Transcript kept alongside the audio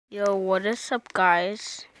Yo, what is up,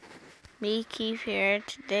 guys? Me, Keith here.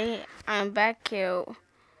 Today, I'm back here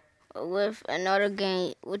with another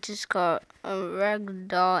game, which is called a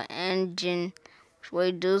ragdoll engine, where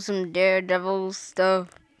you do some daredevil stuff.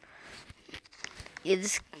 You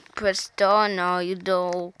just press start, no, you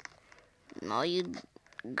do, no, you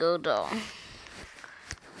go down.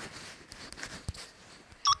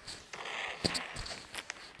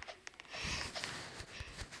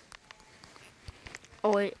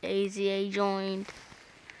 Oh wait, AZA joined.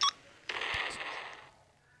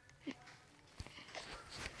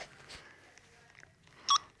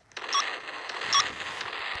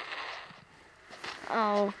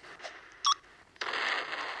 Oh.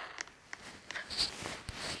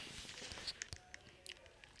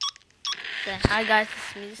 Okay, hi guys,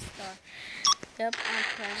 it's me, Star. Yep, I'm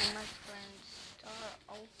playing with my friend Star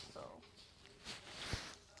also.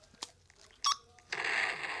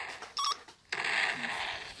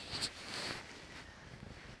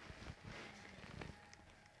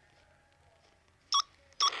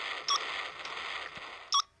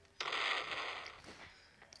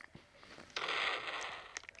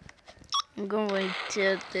 I'm going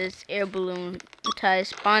to this air balloon until I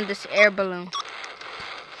spawn this air balloon.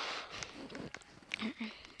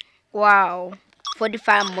 Wow,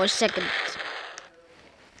 45 more seconds.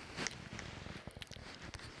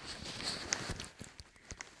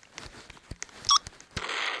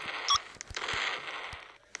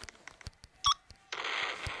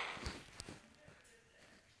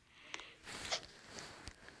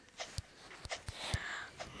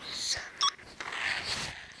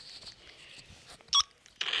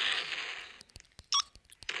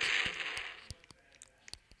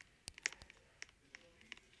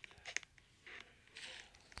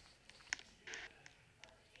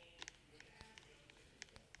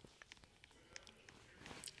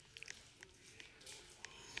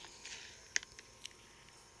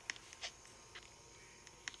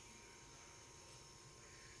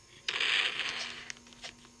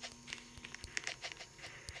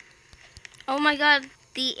 Oh my god,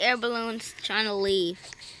 the air balloon's trying to leave.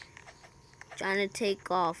 Trying to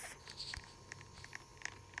take off.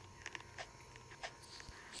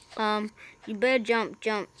 You better jump.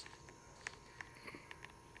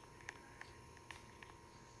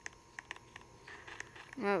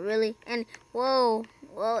 Not really. And whoa,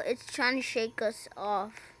 it's trying to shake us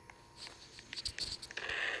off.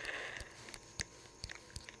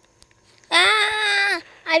 Ah!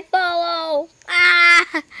 I follow.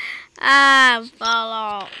 I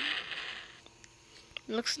follow.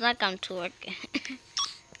 Looks like I'm twerking.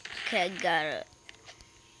 Okay, got it.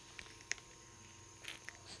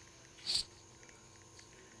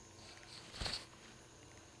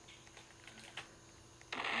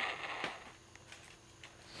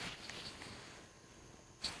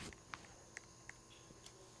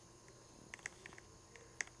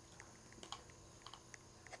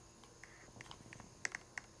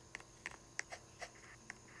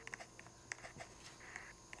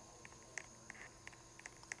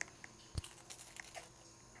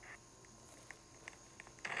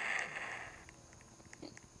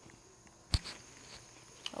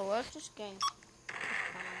 Oh, what's this game?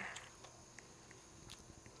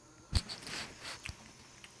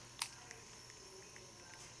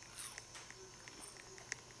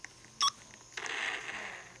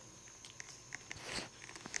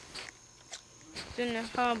 In the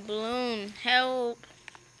hot balloon, help!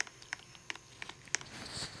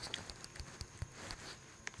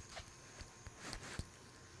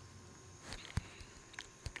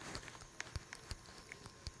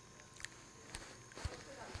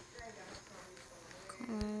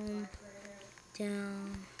 Calm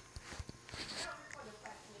down.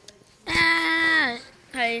 Ah!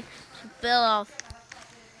 Hey, she fell off.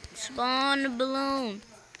 Spawn the balloon.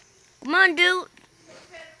 Come on, dude.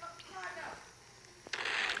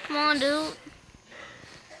 Come on, dude.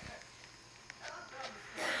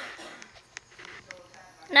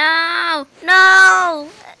 No! No!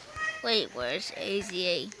 Wait, where's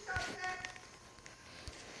AZA?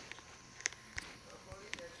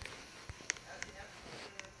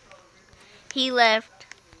 He left.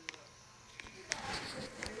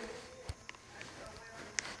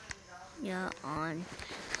 Yeah, on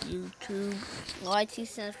YouTube. YT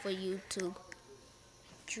stands for YouTube.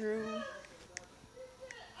 Drew.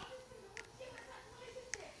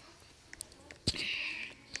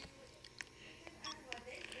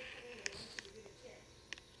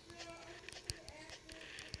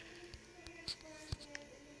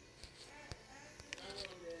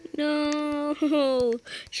 No,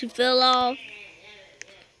 she fell off.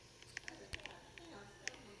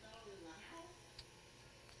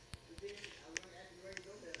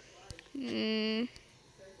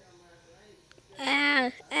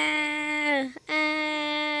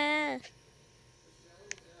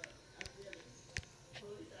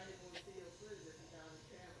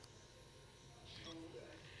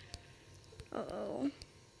 Uh-oh.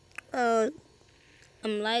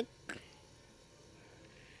 I'm like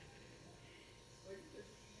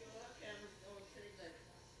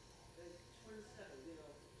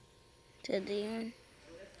to the end.